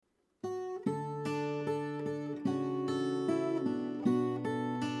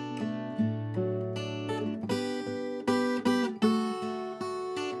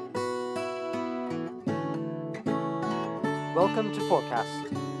Welcome to Forecast,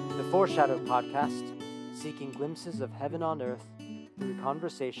 the Foreshadow podcast, seeking glimpses of heaven on earth through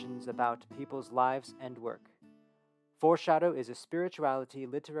conversations about people's lives and work. Foreshadow is a spirituality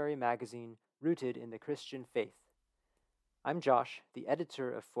literary magazine rooted in the Christian faith. I'm Josh, the editor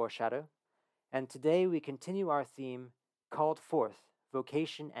of Foreshadow, and today we continue our theme, Called Forth,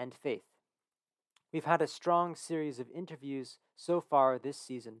 Vocation and Faith. We've had a strong series of interviews so far this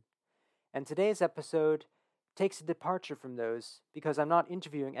season, and today's episode takes a departure from those because I'm not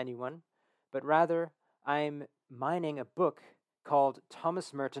interviewing anyone, but rather I'm mining a book called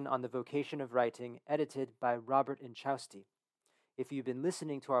Thomas Merton on the Vocation of Writing, edited by Robert Inchausti. If you've been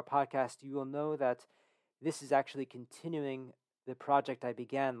listening to our podcast, you will know that this is actually continuing the project I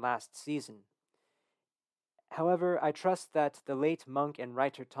began last season. However, I trust that the late monk and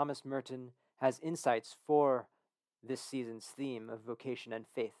writer Thomas Merton has insights for this season's theme of vocation and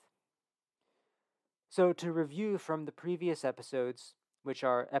faith. So to review from the previous episodes, which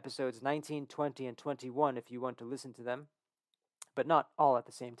are episodes 19, 20, and 21 if you want to listen to them, but not all at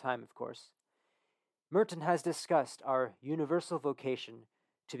the same time, of course, Merton has discussed our universal vocation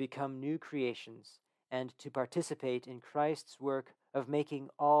to become new creations and to participate in Christ's work of making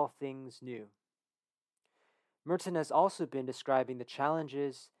all things new. Merton has also been describing the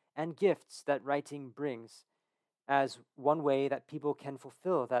challenges and gifts that writing brings as one way that people can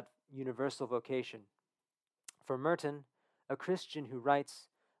fulfill that universal vocation. For Merton, a Christian who writes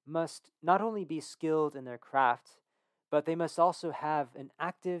must not only be skilled in their craft, but they must also have an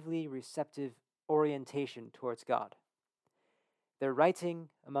actively receptive orientation towards God. Their writing,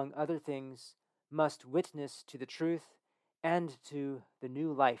 among other things, must witness to the truth and to the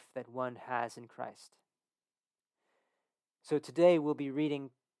new life that one has in Christ. So today we'll be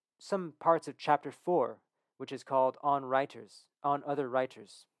reading some parts of chapter 4, which is called On Other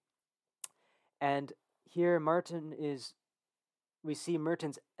Writers. And here we see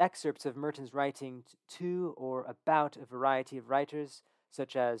Merton's excerpts of Merton's writing to or about a variety of writers,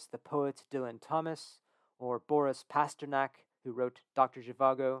 such as the poet Dylan Thomas, or Boris Pasternak, who wrote Dr.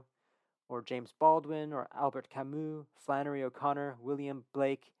 Zhivago, or James Baldwin, or Albert Camus, Flannery O'Connor, William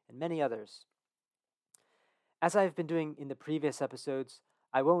Blake, and many others. As I've been doing in the previous episodes,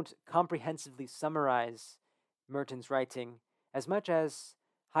 I won't comprehensively summarize Merton's writing as much as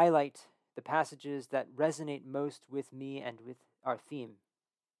highlight the passages that resonate most with me and with our theme.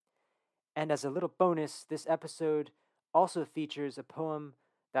 And as a little bonus, this episode also features a poem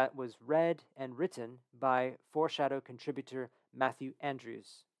that was read and written by Foreshadow contributor Matthew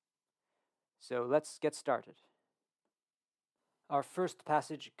Andrews. So let's get started. Our first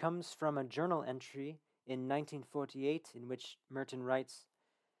passage comes from a journal entry in 1948 in which Merton writes,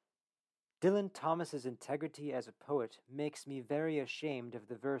 "Dylan Thomas's integrity as a poet makes me very ashamed of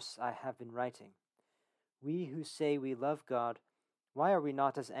the verse I have been writing. We who say we love God, why are we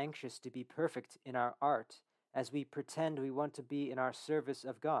not as anxious to be perfect in our art as we pretend we want to be in our service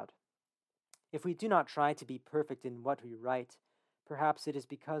of God? If we do not try to be perfect in what we write, perhaps it is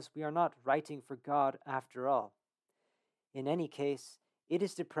because we are not writing for God after all. In any case, it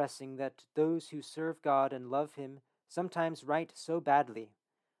is depressing that those who serve God and love Him sometimes write so badly,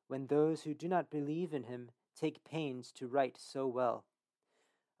 when those who do not believe in Him take pains to write so well.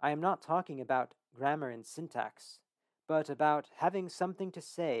 I am not talking about grammar and syntax, but about having something to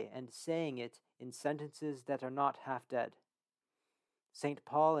say and saying it in sentences that are not half dead. St.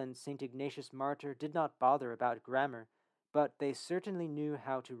 Paul and St. Ignatius Martyr did not bother about grammar, but they certainly knew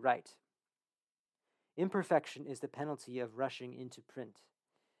how to write. Imperfection is the penalty of rushing into print,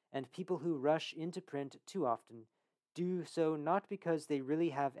 and people who rush into print too often do so not because they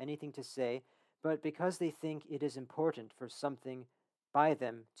really have anything to say, but because they think it is important for something by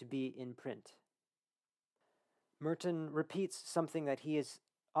them to be in print." Merton repeats something that he has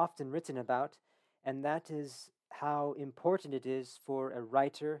often written about, and that is how important it is for a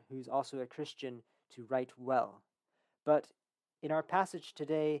writer who's also a Christian to write well. But in our passage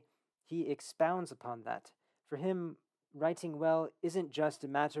today, he expounds upon that. For him, writing well isn't just a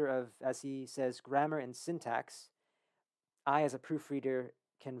matter of, as he says, grammar and syntax. I, as a proofreader,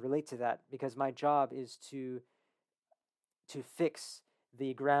 can relate to that because my job is to fix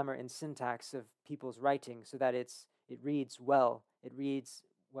the grammar and syntax of people's writing so that it reads well. It reads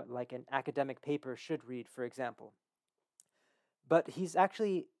what like an academic paper should read, for example. But he's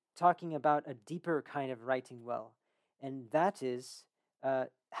actually talking about a deeper kind of writing well, and that is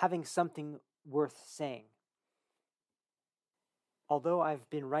having something worth saying. Although I've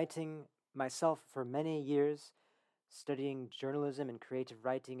been writing myself for many years, studying journalism and creative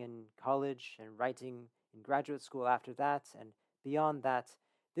writing in college and writing in graduate school after that, and beyond that,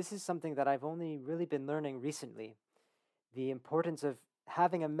 this is something that I've only really been learning recently. the importance of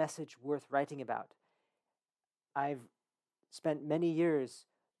having a message worth writing about. I've spent many years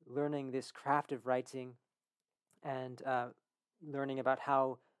learning this craft of writing and learning about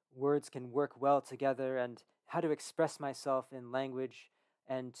how words can work well together and how to express myself in language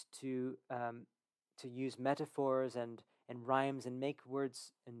and to use metaphors and rhymes and make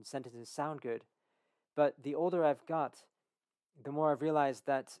words and sentences sound good. But the older I've got, the more I've realized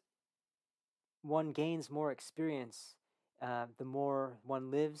that one gains more experience, the more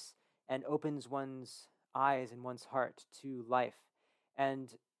one lives and opens one's eyes and one's heart to life.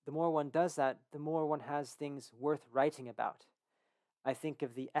 And the more one does that, the more one has things worth writing about. I think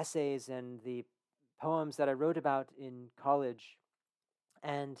of the essays and the poems that I wrote about in college,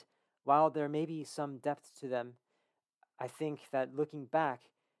 and while there may be some depth to them, I think that looking back,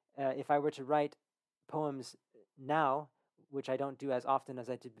 if I were to write poems now, which I don't do as often as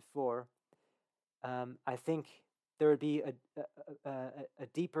I did before, I think there would be a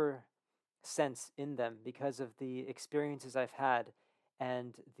deeper sense in them because of the experiences I've had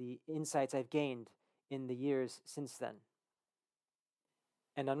and the insights I've gained in the years since then.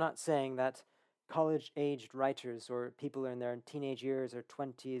 And I'm not saying that college-aged writers or people in their teenage years or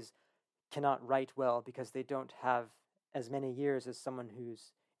 20s cannot write well because they don't have as many years as someone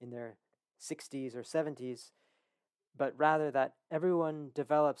who's in their 60s or 70s, but rather that everyone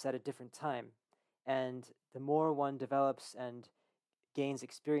develops at a different time. And the more one develops and gains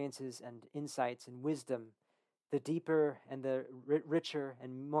experiences and insights and wisdom, the deeper and the richer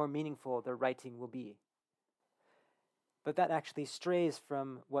and more meaningful their writing will be. But that actually strays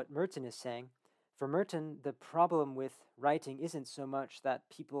from what Merton is saying. For Merton, the problem with writing isn't so much that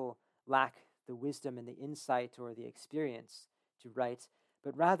people lack the wisdom and the insight or the experience to write,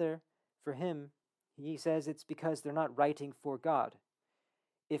 but rather, for him, he says it's because they're not writing for God.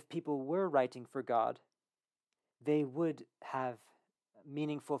 If people were writing for God, they would have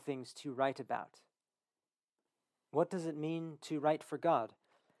meaningful things to write about. What does it mean to write for God?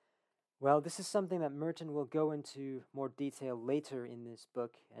 Well, this is something that Merton will go into more detail later in this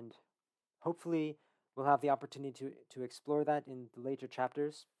book, and hopefully we'll have the opportunity to explore that in the later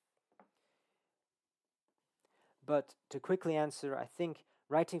chapters. But to quickly answer, I think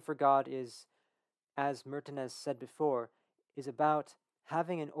writing for God is, as Merton has said before, is about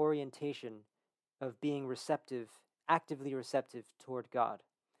having an orientation of being receptive, actively receptive toward God,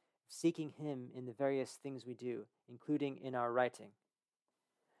 seeking Him in the various things we do, including in our writing.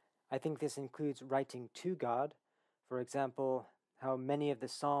 I think this includes writing to God. For example, how many of the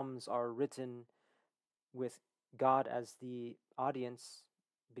Psalms are written with God as the audience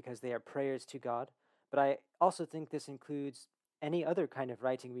because they are prayers to God. But I also think this includes any other kind of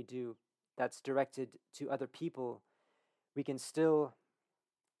writing we do that's directed to other people. We can still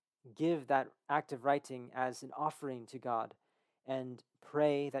give that act of writing as an offering to God and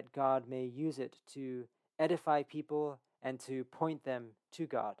pray that God may use it to edify people and to point them to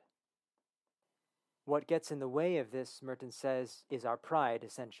God. What gets in the way of this, Merton says, is our pride,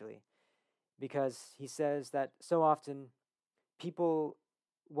 essentially, because he says that so often people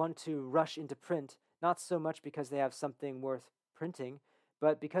want to rush into print, not so much because they have something worth printing,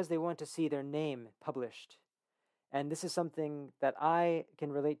 but because they want to see their name published. And this is something that I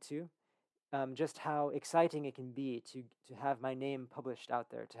can relate to, just how exciting it can be to have my name published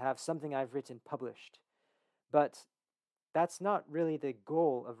out there, to have something I've written published. But that's not really the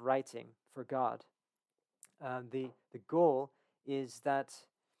goal of writing for God. The goal is that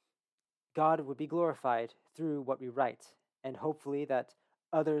God would be glorified through what we write, and hopefully that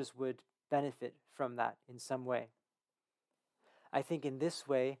others would benefit from that in some way. I think in this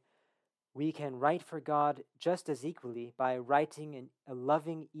way, we can write for God just as equally by writing a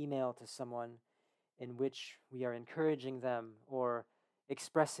loving email to someone in which we are encouraging them or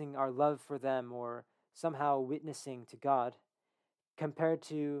expressing our love for them or somehow witnessing to God, compared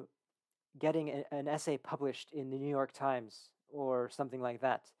to getting an essay published in the New York Times or something like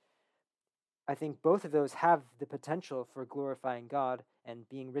that. I think both of those have the potential for glorifying God and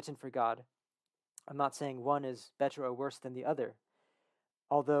being written for God. I'm not saying one is better or worse than the other.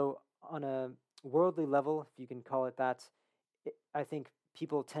 Although on a worldly level, if you can call it that, I think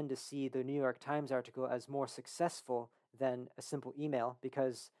people tend to see the New York Times article as more successful than a simple email,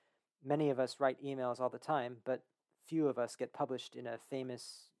 because many of us write emails all the time, but few of us get published in a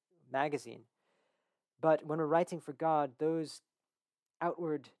famous magazine. But when we're writing for God, those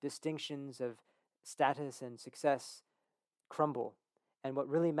outward distinctions of status and success crumble. And what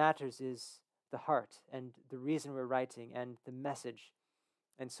really matters is the heart and the reason we're writing and the message.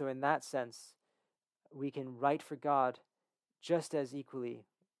 And so in that sense, we can write for God just as equally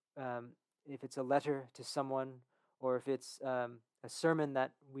if it's a letter to someone or if it's a sermon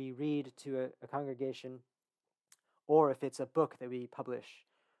that we read to a congregation, or if it's a book that we publish,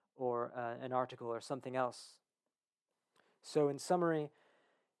 or an article or something else. So in summary,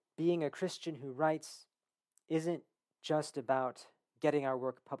 being a Christian who writes isn't just about getting our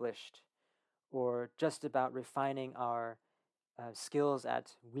work published, or just about refining our skills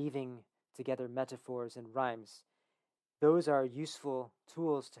at weaving together metaphors and rhymes. Those are useful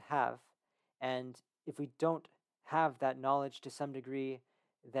tools to have, and if we don't have that knowledge to some degree,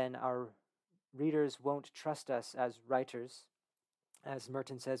 then our readers won't trust us as writers. As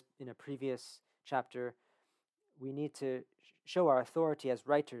Merton says in a previous chapter, we need to show our authority as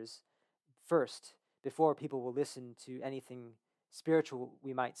writers first, before people will listen to anything spiritual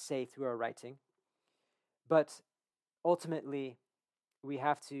we might say through our writing. But ultimately, we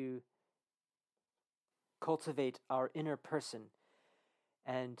have to cultivate our inner person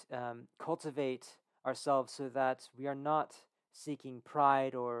and cultivate ourselves so that we are not seeking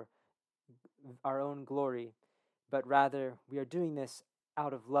pride or our own glory, but rather we are doing this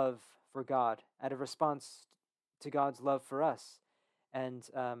out of love for God, out of response to God's love for us, and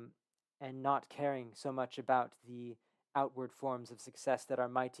not caring so much about the outward forms of success that our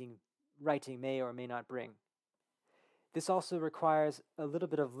writing may or may not bring. This also requires a little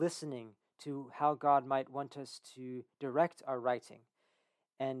bit of listening to how God might want us to direct our writing.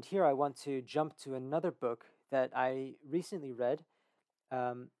 And here I want to jump to another book that I recently read.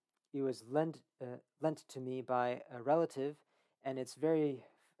 It was lent to me by a relative, and it's very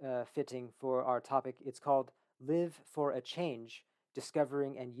fitting for our topic. It's called Live for a Change,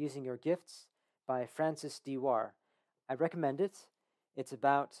 Discovering and Using Your Gifts by Francis Dewar. I recommend it. It's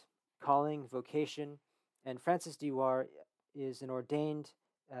about calling, vocation, and Francis Dewar is an ordained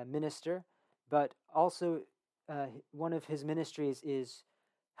minister, but also one of his ministries is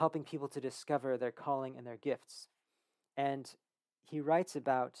helping people to discover their calling and their gifts. And he writes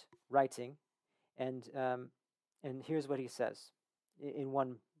about writing, and here's what he says in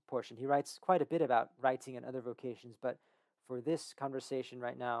one portion. He writes quite a bit about writing and other vocations, but for this conversation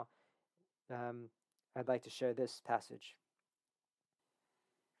right now, I'd like to share this passage.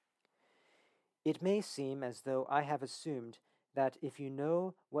 It may seem as though I have assumed that if you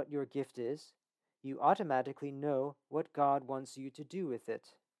know what your gift is, you automatically know what God wants you to do with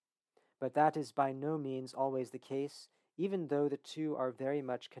it. But that is by no means always the case, even though the two are very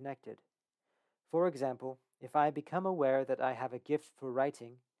much connected. For example, if I become aware that I have a gift for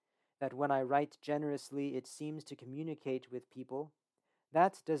writing, that when I write generously it seems to communicate with people,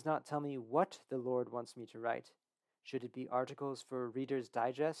 that does not tell me what the Lord wants me to write. Should it be articles for Reader's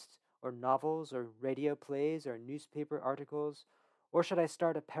Digest, or novels, or radio plays, or newspaper articles, or should I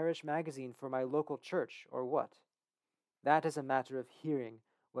start a parish magazine for my local church, or what? That is a matter of hearing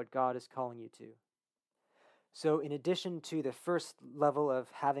what God is calling you to. So in addition to the first level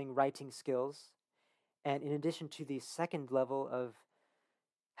of having writing skills, and in addition to the second level of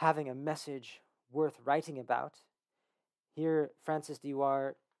having a message worth writing about, here Francis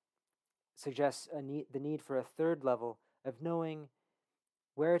Dewar suggests the need for a third level of knowing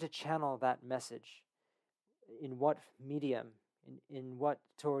where to channel that message, in what medium,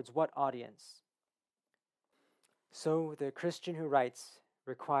 towards what audience. So the Christian who writes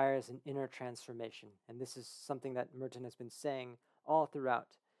requires an inner transformation, and this is something that Merton has been saying all throughout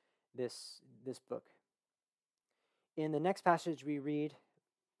this book. In the next passage we read,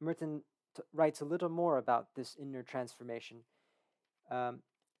 Merton writes a little more about this inner transformation.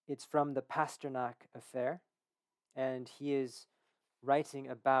 It's from the Pasternak Affair, and he is writing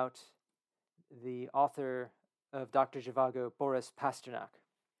about the author of Dr. Zhivago, Boris Pasternak.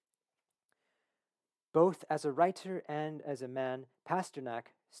 Both as a writer and as a man, Pasternak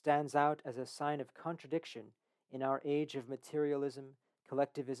stands out as a sign of contradiction in our age of materialism,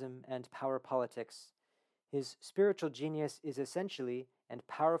 collectivism, and power politics. His spiritual genius is essentially and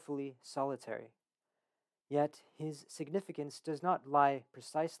powerfully solitary. Yet his significance does not lie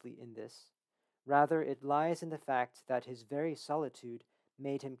precisely in this. Rather, it lies in the fact that his very solitude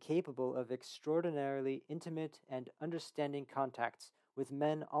made him capable of extraordinarily intimate and understanding contacts with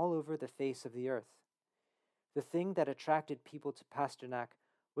men all over the face of the earth. The thing that attracted people to Pasternak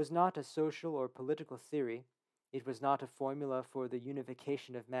was not a social or political theory, it was not a formula for the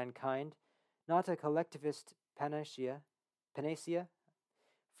unification of mankind, not a collectivist panacea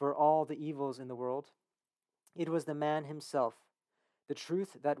for all the evils in the world. It was the man himself, the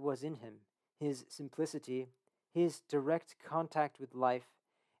truth that was in him, his simplicity, his direct contact with life,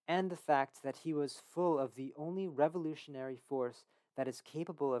 and the fact that he was full of the only revolutionary force that is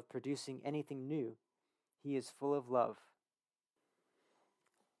capable of producing anything new. He is full of love.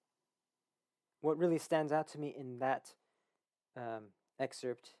 what really stands out to me in that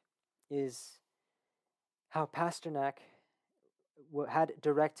excerpt is how Pasternak had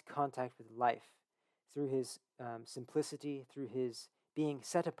direct contact with life through his simplicity, through his being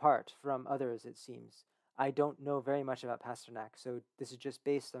set apart from others, it seems. I don't know very much about Pasternak, so this is just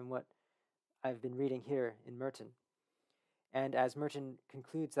based on what I've been reading here in Merton. And as Merton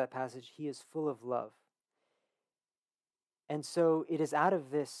concludes that passage, he is full of love. And so it is out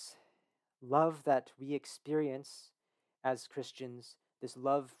of this love that we experience as Christians, this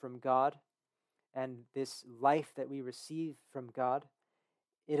love from God, and this life that we receive from God.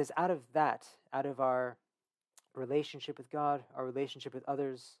 It is out of that, out of our relationship with God, our relationship with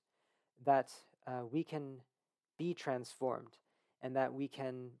others, that we can be transformed and that we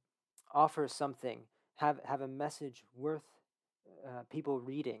can offer something, have a message worth people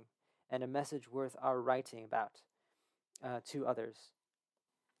reading and a message worth our writing about to others.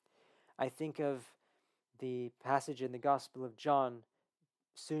 I think of the passage in the Gospel of John,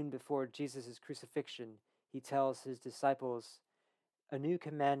 soon before Jesus' crucifixion. He tells his disciples, "A new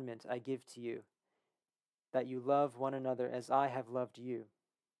commandment I give to you, that you love one another as I have loved you."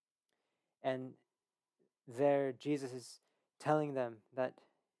 And there Jesus is telling them that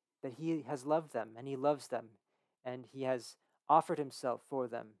he has loved them and he loves them and he has offered himself for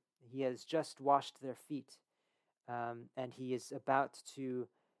them. He has just washed their feet, and he is about to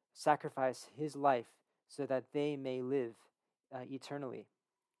sacrifice his life so that they may live eternally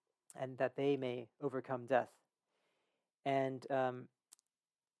and that they may overcome death. And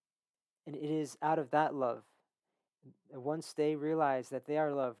it is out of that love, once they realize that they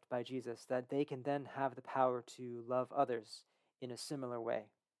are loved by Jesus, that they can then have the power to love others in a similar way.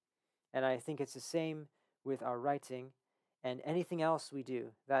 And I think it's the same with our writing and anything else we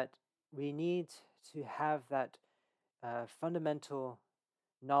do, that we need to have that fundamental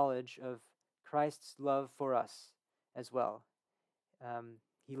knowledge of Christ's love for us as well.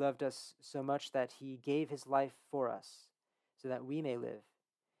 He loved us so much that he gave his life for us so that we may live.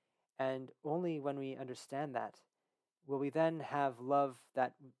 And only when we understand that will we then have love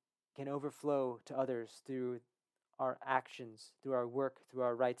that can overflow to others through our actions, through our work, through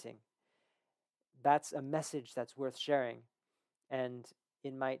our writing. That's a message that's worth sharing, and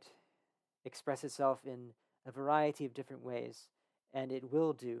it might express itself in a variety of different ways, and it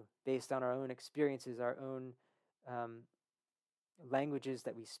will do based on our own experiences, our own languages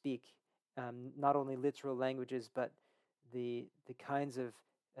that we speak, not only literal languages, but the kinds of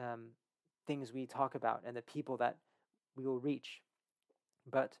things we talk about and the people that we will reach.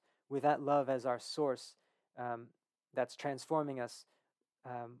 But with that love as our source that's transforming us,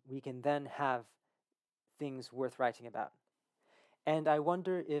 we can then have things worth writing about. And I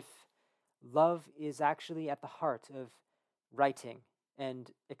wonder if love is actually at the heart of writing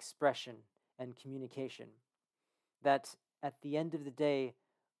and expression and communication. That at the end of the day,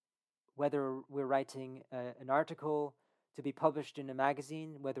 whether we're writing an article to be published in a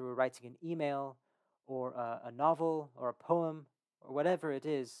magazine, whether we're writing an email or a novel or a poem or whatever it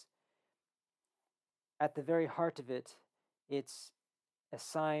is, at the very heart of it, it's a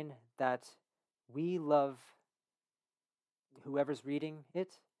sign that we love whoever's reading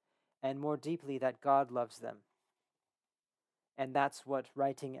it, and more deeply that God loves them. And that's what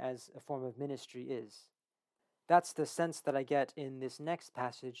writing as a form of ministry is. That's the sense that I get in this next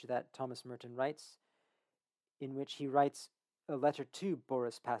passage that Thomas Merton writes, in which he writes a letter to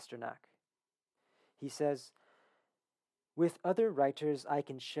Boris Pasternak. He says, "With other writers I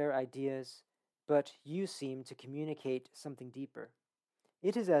can share ideas, but you seem to communicate something deeper.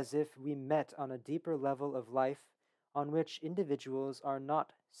 It is as if we met on a deeper level of life on which individuals are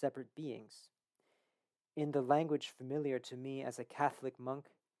not separate beings. In the language familiar to me as a Catholic monk,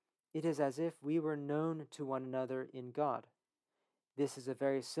 it is as if we were known to one another in God. This is a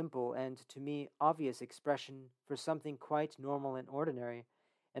very simple and, to me, obvious expression for something quite normal and ordinary,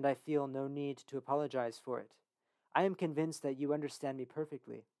 and I feel no need to apologize for it. I am convinced that you understand me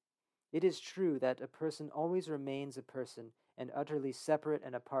perfectly. It is true that a person always remains a person and utterly separate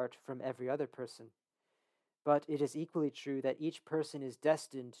and apart from every other person. But it is equally true that each person is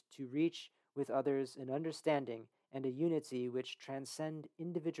destined to reach with others an understanding and a unity which transcend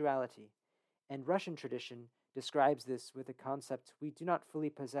individuality, and Russian tradition describes this with a concept we do not fully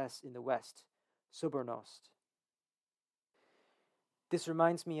possess in the West, sobornost. This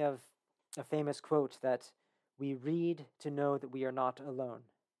reminds me of a famous quote that we read to know that we are not alone.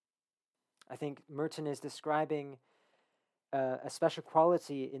 I think Merton is describing a special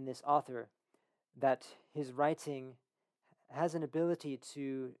quality in this author, that his writing has an ability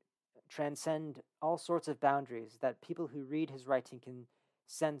to transcend all sorts of boundaries, that people who read his writing can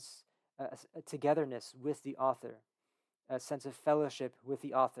sense a togetherness with the author, a sense of fellowship with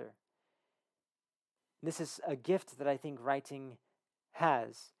the author. This is a gift that I think writing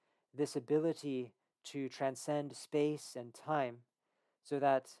has, this ability to transcend space and time, so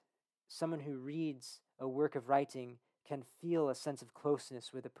that someone who reads a work of writing can feel a sense of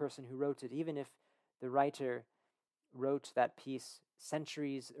closeness with the person who wrote it, even if the writer wrote that piece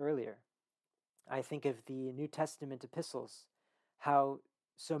centuries earlier. I think of the New Testament epistles, how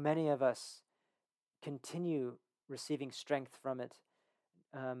so many of us continue receiving strength from it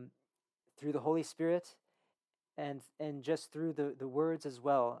through the Holy Spirit and just through the words as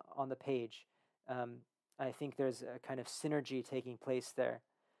well on the page. I think there's a kind of synergy taking place there.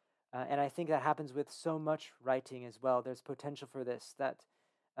 And I think that happens with so much writing as well. There's potential for this, that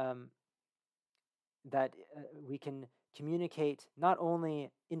we can communicate not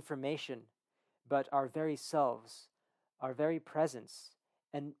only information, but our very selves, our very presence,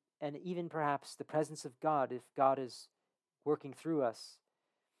 and even perhaps the presence of God, if God is working through us,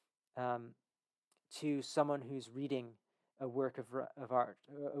 to someone who's reading a work of art,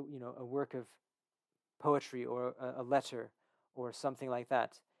 a work of poetry or a letter or something like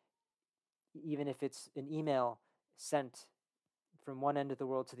that. Even if it's an email sent from one end of the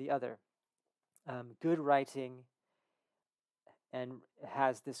world to the other. Good writing and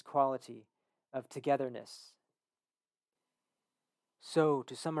has this quality of togetherness. So,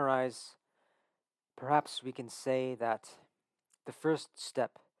 to summarize, perhaps we can say that the first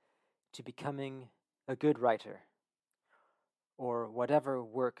step to becoming a good writer, or whatever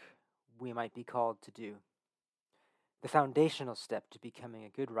work we might be called to do, the foundational step to becoming a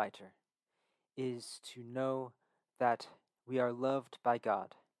good writer is to know that we are loved by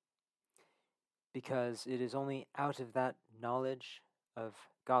God, because it is only out of that knowledge of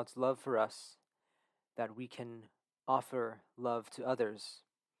God's love for us that we can offer love to others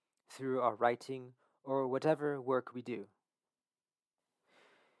through our writing or whatever work we do.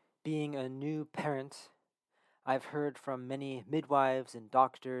 Being a new parent, I've heard from many midwives and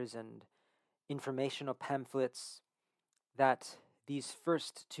doctors and informational pamphlets that these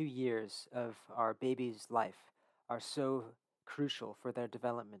first 2 years of our baby's life are so crucial for their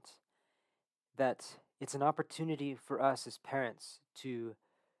development, that it's an opportunity for us as parents to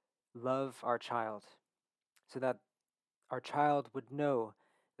love our child, so that our child would know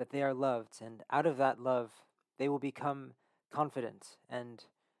that they are loved, and out of that love, they will become confident and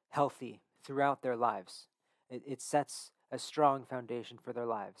healthy throughout their lives. It sets a strong foundation for their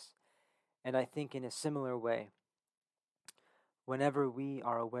lives. And I think in a similar way, whenever we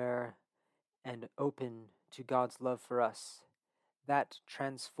are aware and open to God's love for us, that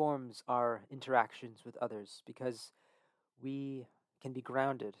transforms our interactions with others, because we can be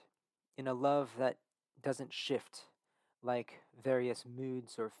grounded in a love that doesn't shift like various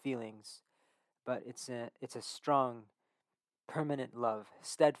moods or feelings, but it's a strong, permanent love,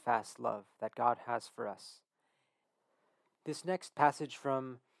 steadfast love that God has for us. This next passage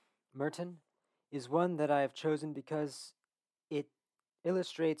from Merton is one that I have chosen because it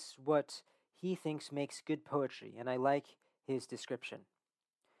illustrates what he thinks makes good poetry, and I like his description.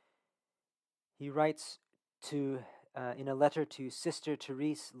 He writes in a letter to Sister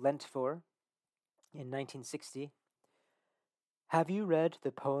Therese Lentfort in 1960, "Have you read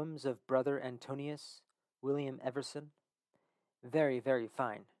the poems of Brother Antonius, William Everson? Very, very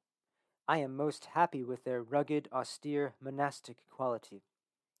fine. I am most happy with their rugged, austere, monastic quality.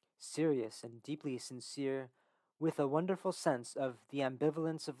 Serious and deeply sincere, with a wonderful sense of the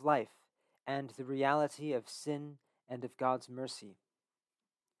ambivalence of life and the reality of sin and of God's mercy.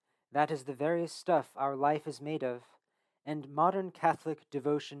 That is the very stuff our life is made of, and modern Catholic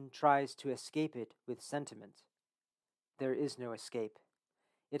devotion tries to escape it with sentiment. There is no escape.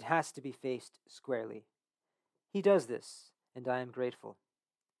 It has to be faced squarely. He does this, and I am grateful.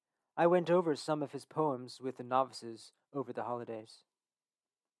 I went over some of his poems with the novices over the holidays."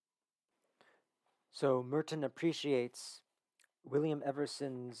 So Merton appreciates William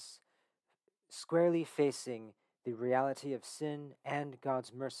Everson's squarely facing the reality of sin and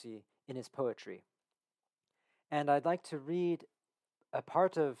God's mercy in his poetry. And I'd like to read a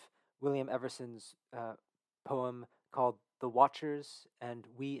part of William Everson's poem called "The Watchers and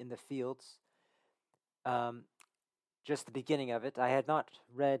We in the Fields." Just the beginning of it. I had not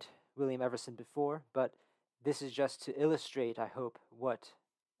read William Everson before, but this is just to illustrate, I hope, what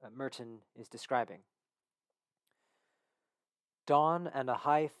Merton is describing. "Dawn and a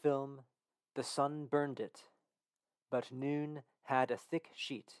high film, the sun burned it, but noon had a thick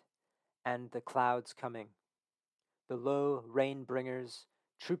sheet, and the clouds coming, the low rain-bringers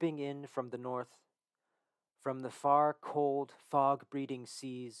trooping in from the north, from the far cold fog-breeding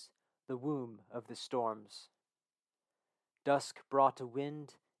seas, the womb of the storms. Dusk brought a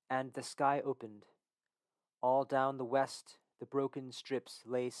wind, and the sky opened. All down the west the broken strips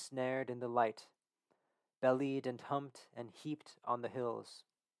lay snared in the light, bellied and humped and heaped on the hills.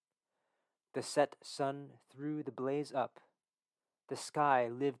 The set sun threw the blaze up. The sky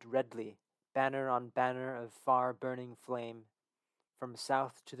lived redly, banner on banner of far burning flame, from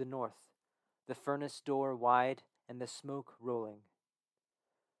south to the north, the furnace door wide and the smoke rolling.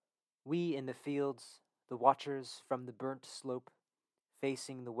 We in the fields, the watchers from the burnt slope,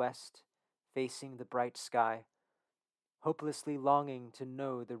 facing the west, facing the bright sky, hopelessly longing to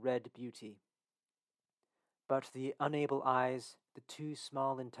know the red beauty. But the unable eyes, the too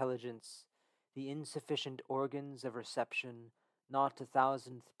small intelligence, the insufficient organs of reception, not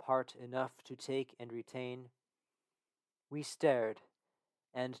 1,000th part enough to take and retain, we stared,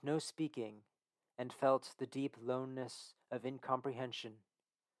 and no speaking, and felt the deep loneness of incomprehension.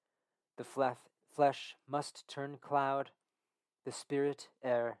 The flesh must turn cloud, the spirit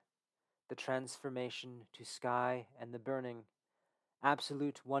air, the transformation to sky and the burning,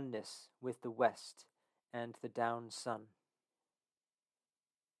 absolute oneness with the west and the down sun.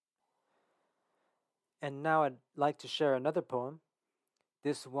 And now I'd like to share another poem.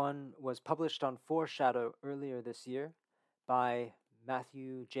 This one was published on Foreshadow earlier this year by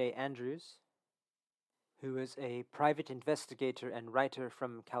Matthew J. Andrews, who is a private investigator and writer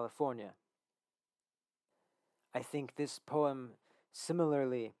from California. I think this poem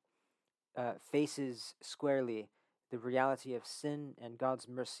similarly faces squarely the reality of sin and God's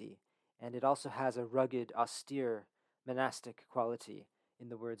mercy, and it also has a rugged, austere, monastic quality, in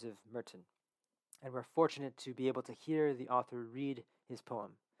the words of Merton. And we're fortunate to be able to hear the author read his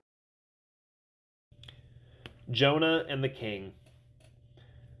poem. Jonah and the King.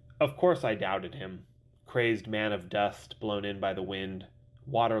 Of course I doubted him, crazed man of dust blown in by the wind,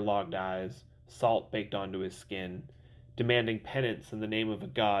 water-logged eyes, salt baked onto his skin, demanding penance in the name of a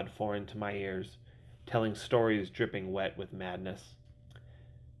god foreign to my ears, telling stories dripping wet with madness.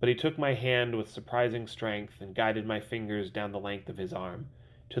 But he took my hand with surprising strength and guided my fingers down the length of his arm,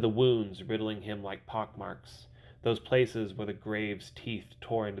 to the wounds riddling him like pockmarks, those places where the grave's teeth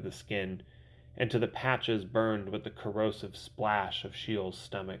tore into the skin, and to the patches burned with the corrosive splash of Sheol's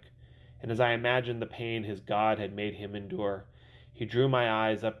stomach. And as I imagined the pain his God had made him endure, he drew my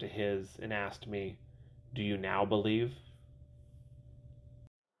eyes up to his and asked me, "Do you now believe?"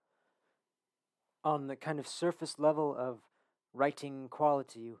 On the kind of surface level of writing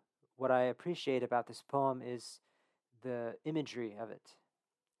quality, what I appreciate about this poem is the imagery of it.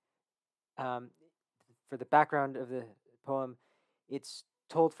 For the background of the poem, it's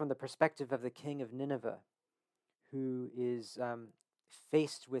told from the perspective of the king of Nineveh, who is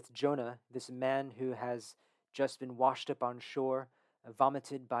faced with Jonah, this man who has just been washed up on shore,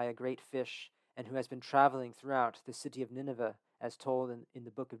 vomited by a great fish, and who has been traveling throughout the city of Nineveh, as told in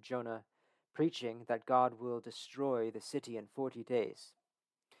the book of Jonah, preaching that God will destroy the city in 40 days.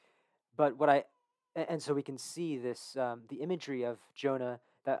 But and so we can see this, the imagery of Jonah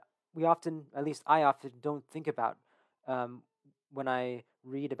that we often, at least I often, don't think about when I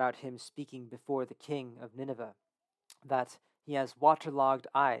read about him speaking before the king of Nineveh, that he has waterlogged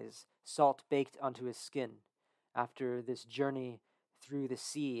eyes, salt baked onto his skin, after this journey through the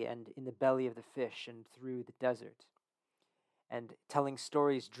sea and in the belly of the fish and through the desert, and telling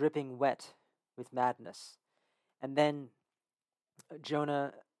stories dripping wet with madness. And then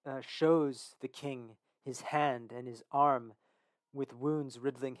Jonah shows the king his hand and his arm with wounds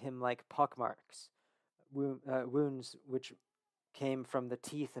riddling him like pockmarks, wounds which came from the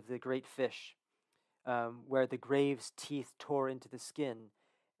teeth of the great fish, where the grave's teeth tore into the skin,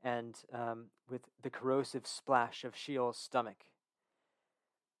 and with the corrosive splash of Sheol's stomach.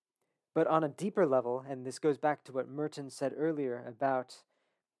 But on a deeper level, and this goes back to what Merton said earlier about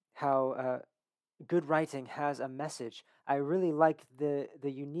how good writing has a message, I really like the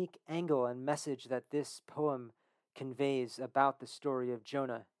unique angle and message that this poem conveys about the story of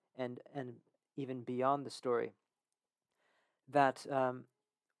Jonah and even beyond the story. That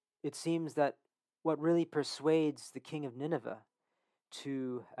it seems that what really persuades the king of Nineveh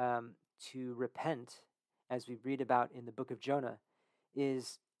to repent, as we read about in the book of Jonah,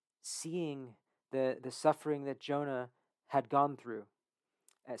 is seeing the suffering that Jonah had gone through,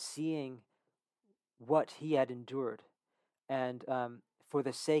 seeing what he had endured, and for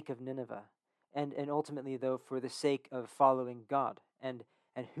the sake of Nineveh, and ultimately, though, for the sake of following God, and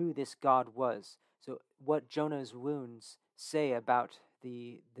who this God was. So what Jonah's wounds say about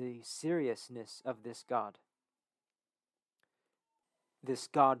the seriousness of this God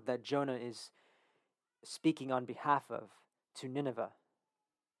that Jonah is speaking on behalf of to Nineveh.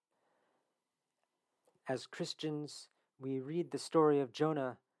 as Christians, we read the story of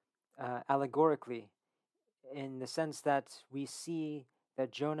Jonah allegorically, in the sense that we see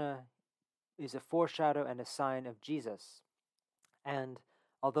that Jonah is a foreshadow and a sign of Jesus. And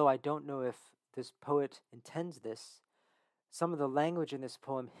although I don't know if this poet intends this, some of the language in this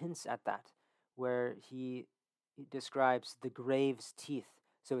poem hints at that, where he describes the grave's teeth.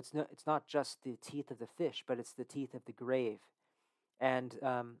 So it's not just the teeth of the fish, but it's the teeth of the grave. And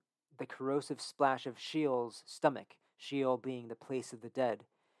the corrosive splash of Sheol's stomach, Sheol being the place of the dead.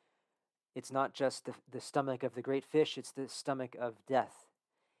 It's not just the stomach of the great fish, it's the stomach of death.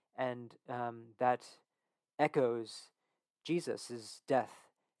 And that echoes Jesus' death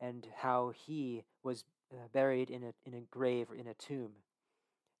and how he was buried in a grave or in a tomb.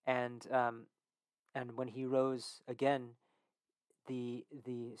 And when he rose again, the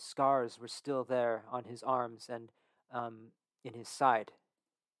scars were still there on his arms and in his side.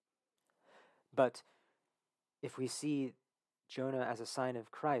 But if we see Jonah as a sign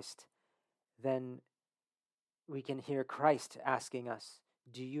of Christ, then we can hear Christ asking us,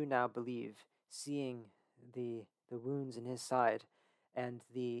 do you now believe, seeing the wounds in his side and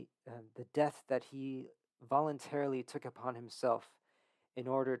the death that he voluntarily took upon himself in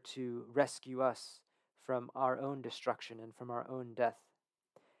order to rescue us from our own destruction and from our own death.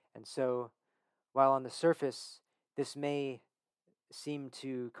 And so, while on the surface this may seem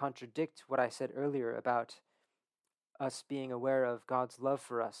to contradict what I said earlier about us being aware of God's love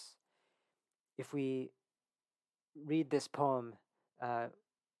for us, if we read this poem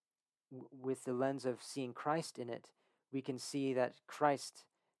with the lens of seeing Christ in it, we can see that Christ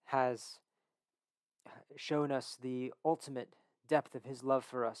has shown us the ultimate depth of his love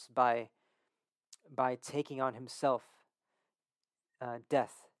for us by taking on himself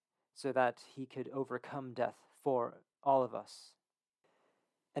death, so that he could overcome death for all of us.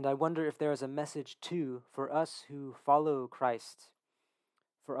 And I wonder if there is a message too for us who follow Christ,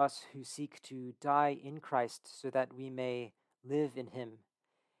 for us who seek to die in Christ so that we may live in him,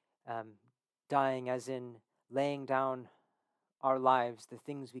 dying as in laying down our lives, the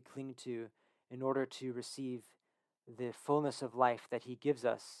things we cling to, in order to receive the fullness of life that he gives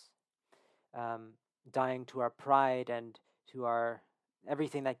us, dying to our pride and to our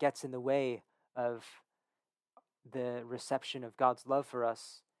everything that gets in the way of the reception of God's love for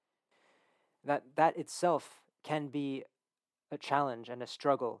us. That itself can be a challenge and a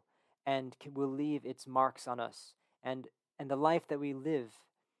struggle, and will leave its marks on us. And the life that we live,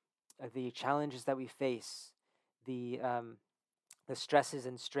 the challenges that we face, the stresses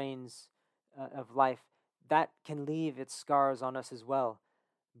and strains of life, that can leave its scars on us as well.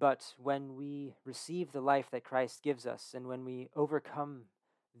 But when we receive the life that Christ gives us, and when we overcome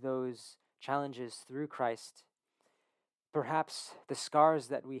those challenges through Christ, perhaps the scars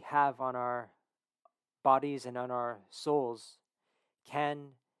that we have on our bodies and on our souls can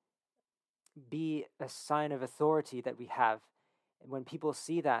be a sign of authority that we have. And when people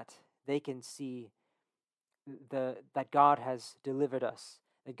see that, they can see that God has delivered us,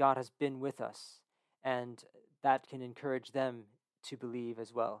 that God has been with us, and that can encourage them to believe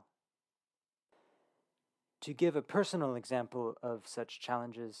as well. To give a personal example of such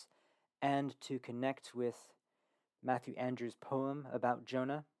challenges, and to connect with Matthew Andrews' poem about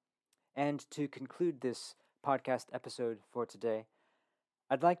Jonah, and to conclude this podcast episode for today,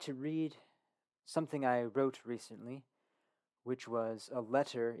 I'd like to read something I wrote recently, which was a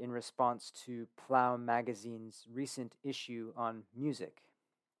letter in response to Plough magazine's recent issue on music.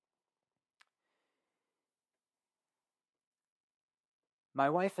 My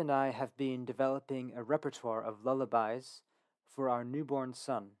wife and I have been developing a repertoire of lullabies for our newborn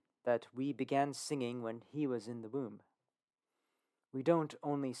son that we began singing when he was in the womb. We don't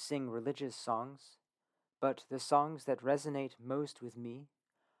only sing religious songs, but the songs that resonate most with me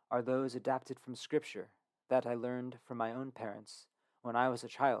are those adapted from Scripture that I learned from my own parents when I was a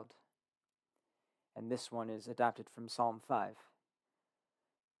child. And this one is adapted from Psalm 5.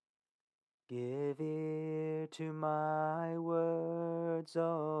 Give ear to my words,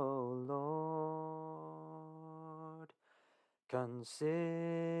 O Lord.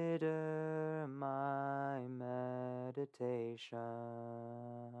 Consider my meditation.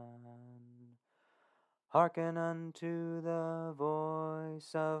 Hearken unto the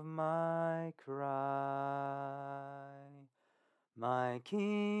voice of my cry, my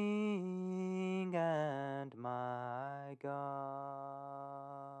King and my God.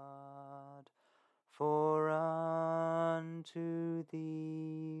 For unto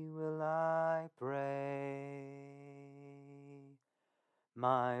thee will I pray.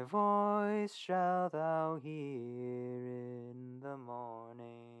 My voice shalt thou hear in the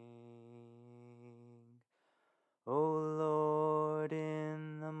morning. O Lord,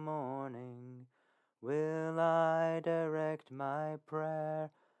 in the morning will I direct my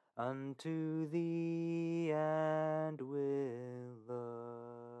prayer unto Thee, and will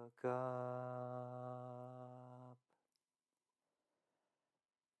look up.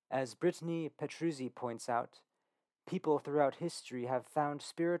 As Brittany Petruzzi points out, people throughout history have found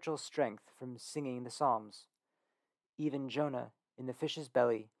spiritual strength from singing the Psalms. Even Jonah, in the fish's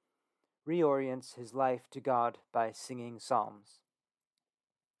belly, reorients his life to God by singing psalms.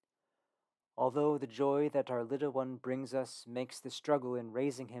 Although the joy that our little one brings us makes the struggle in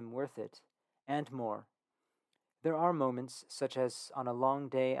raising him worth it, and more, there are moments, such as on a long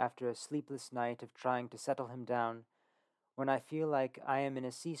day after a sleepless night of trying to settle him down, when I feel like I am in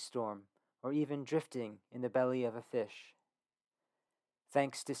a sea storm or even drifting in the belly of a fish.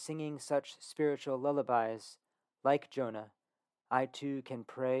 Thanks to singing such spiritual lullabies, like Jonah, I too can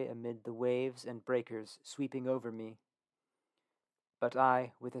pray amid the waves and breakers sweeping over me. But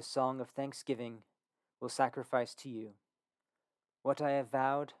I, with a song of thanksgiving, will sacrifice to you. What I have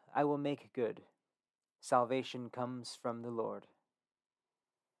vowed, I will make good. Salvation comes from the Lord.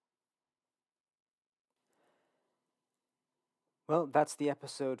 Well, that's the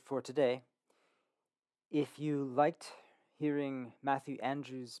episode for today. If you liked hearing Matthew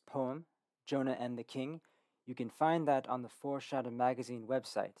Andrews' poem, Jonah and the King, you can find that on the Foreshadow Magazine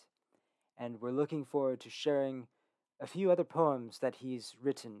website. And we're looking forward to sharing a few other poems that he's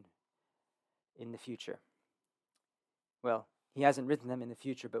written in the future. Well, he hasn't written them in the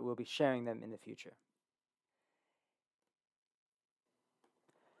future, but we'll be sharing them in the future.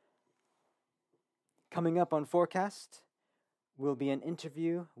 Coming up on Forecast will be an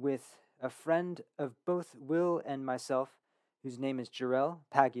interview with a friend of both Will and myself, whose name is Jarell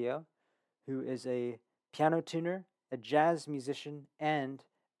Paggio, who is a piano tuner, a jazz musician, and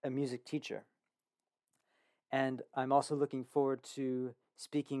a music teacher. And I'm also looking forward to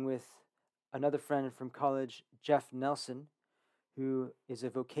speaking with another friend from college, Jeff Nelson, who is a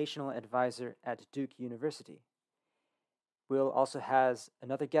vocational advisor at Duke University. Will also has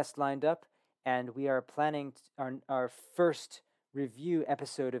another guest lined up, and we are planning our first review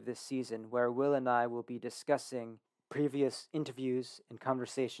episode of this season, where Will and I will be discussing previous interviews and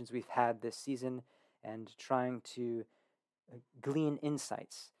conversations we've had this season and trying to glean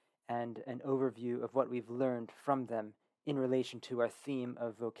insights and an overview of what we've learned from them in relation to our theme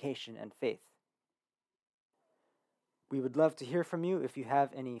of vocation and faith. We would love to hear from you if you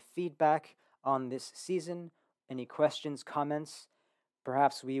have any feedback on this season, any questions, comments.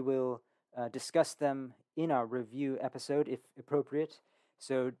 Perhaps we will discuss them in our review episode if appropriate.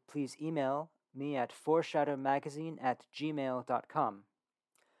 So please email me at foreshadowmagazine@gmail.com.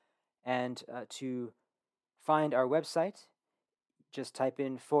 And to find our website, just type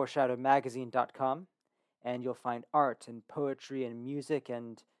in foreshadowmagazine.com, and you'll find art and poetry and music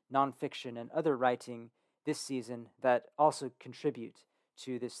and nonfiction and other writing this season that also contribute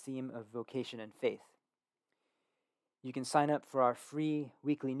to this theme of vocation and faith. You can sign up for our free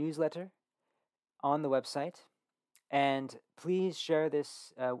weekly newsletter on the website, and please share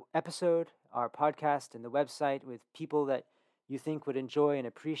this episode, our podcast, and the website with people that you think would enjoy and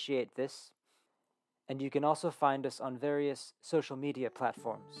appreciate this. And you can also find us on various social media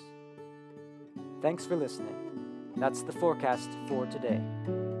platforms. Thanks for listening. That's the forecast for today.